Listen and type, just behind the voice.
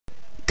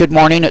Good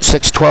morning at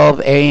 6:12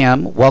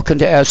 a.m. Welcome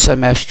to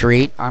SMS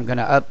Street. I'm going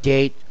to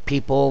update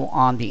people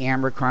on the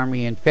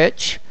Abercrombie and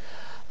Fitch.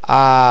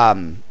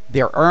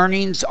 Their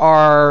earnings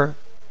are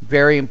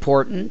very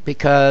important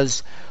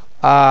because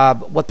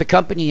what the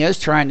company is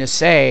trying to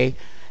say,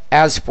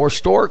 as for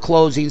store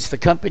closings, the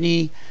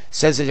company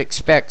says it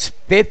expects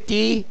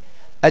 50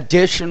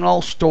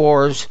 additional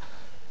stores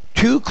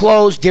to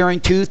close during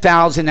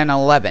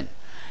 2011.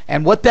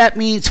 And what that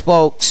means,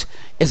 folks,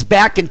 is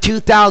back in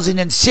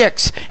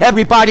 2006,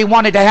 everybody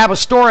wanted to have a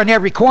store in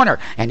every corner,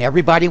 and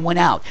everybody went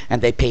out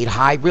and they paid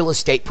high real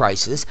estate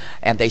prices,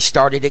 and they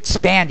started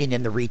expanding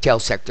in the retail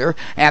sector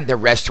and the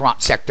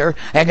restaurant sector,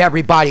 and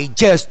everybody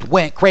just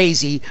went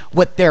crazy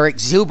with their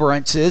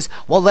exuberances.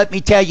 Well, let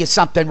me tell you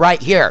something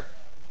right here.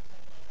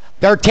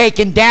 They're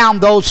taking down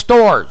those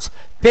stores.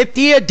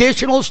 50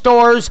 additional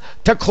stores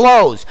to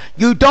close.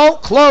 You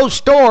don't close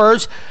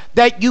stores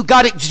that you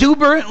got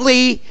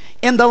exuberantly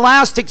in the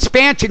last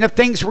expansion if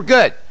things were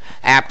good.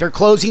 After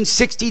closing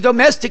 60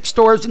 domestic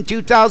stores in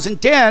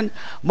 2010,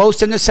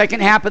 most in the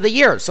second half of the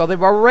year. So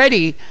they've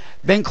already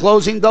been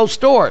closing those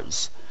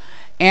stores.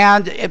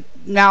 And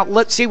now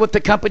let's see what the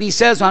company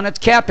says on its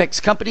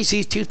CapEx. Company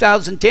sees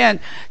 2010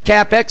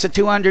 CapEx of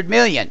 $200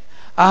 million.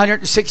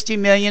 $160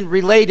 million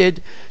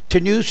related to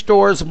new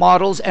stores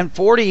models and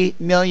 $40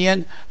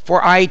 million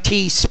for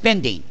IT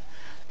spending.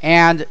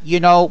 And you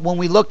know, when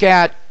we look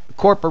at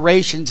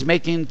corporations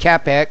making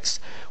CapEx,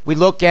 we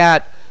look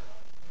at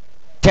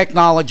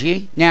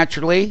technology,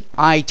 naturally,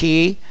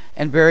 IT,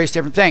 and various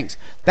different things.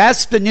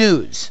 That's the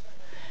news.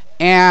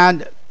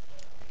 And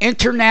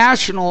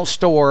international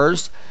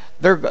stores,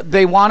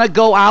 they want to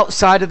go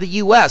outside of the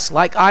U.S.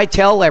 Like I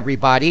tell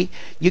everybody,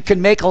 you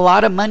can make a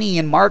lot of money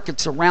in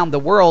markets around the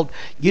world.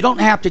 You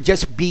don't have to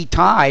just be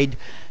tied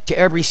to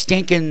every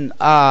stinking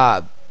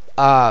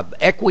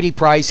equity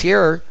price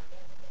here.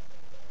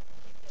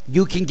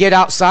 You can get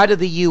outside of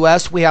the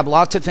U.S. We have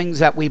lots of things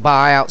that we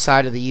buy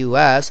outside of the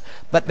U.S.,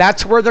 but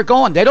that's where they're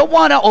going. They don't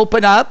want to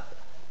open up.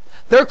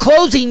 They're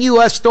closing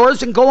U.S.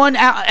 stores and going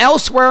out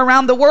elsewhere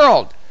around the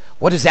world.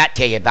 What does that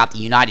tell you about the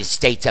United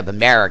States of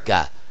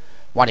America?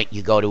 Why don't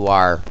you go to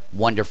our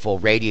wonderful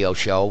radio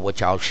show,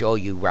 which I'll show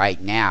you right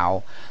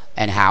now,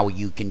 and how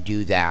you can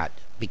do that,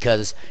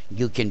 because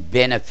you can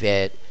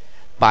benefit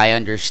by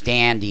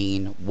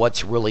understanding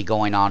what's really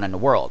going on in the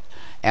world.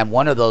 And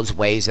one of those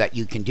ways that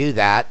you can do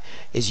that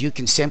is you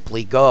can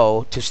simply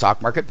go to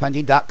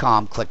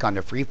stockmarketfunding.com, click on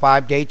the free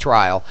 5-day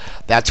trial.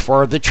 That's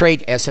for the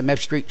SMF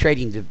Street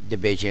Trading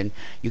Division.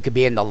 You could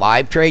be in the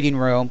live trading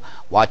room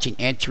watching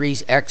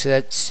entries,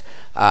 exits,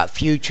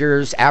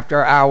 futures,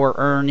 after-hour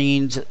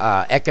earnings,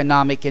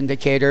 economic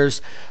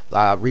indicators,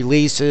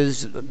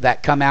 releases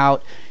that come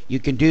out. You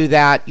can do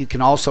that. You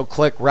can also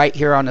click right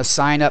here on the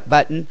sign up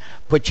button,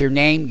 put your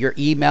name, your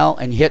email,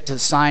 and hit to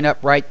sign up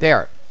right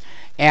there.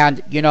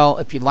 And, you know,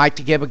 if you'd like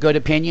to give a good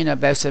opinion of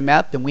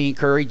SMF, then we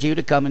encourage you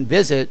to come and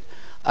visit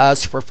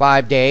us for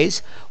 5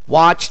 days,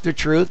 watch the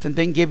truth, and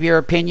then give your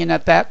opinion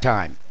at that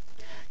time.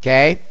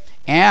 Okay?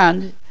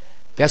 And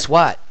guess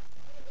what?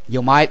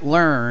 You might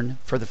learn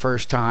for the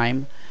first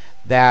time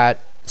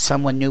that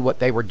someone knew what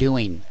they were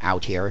doing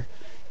out here,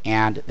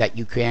 and that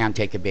you can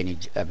take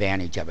advantage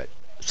of it.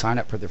 Sign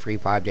up for the free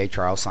 5-day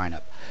trial. Sign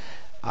up.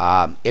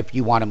 If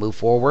you want to move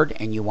forward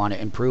and you want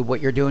to improve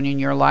what you're doing in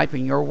your life,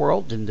 in your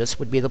world, then this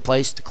would be the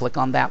place to click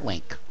on that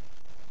link.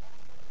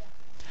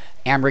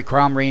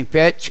 Abercrombie and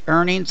Fitch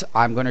earnings.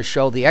 I'm going to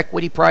show the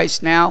equity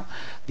price now.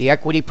 The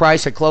equity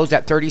price had closed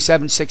at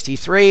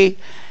 $37.63,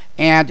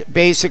 and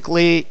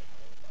basically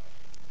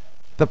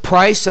the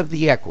price of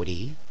the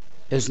equity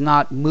is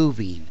not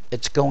moving.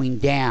 It's going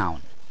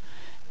down.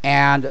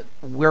 And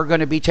we're going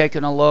to be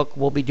taking a look.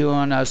 We'll be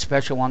doing a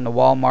special on the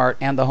Walmart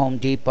and the Home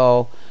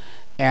Depot,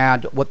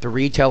 and what the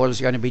retailers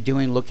are going to be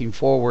doing looking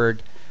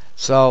forward.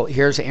 So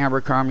here's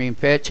Abercrombie and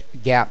Fitch,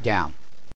 gap down.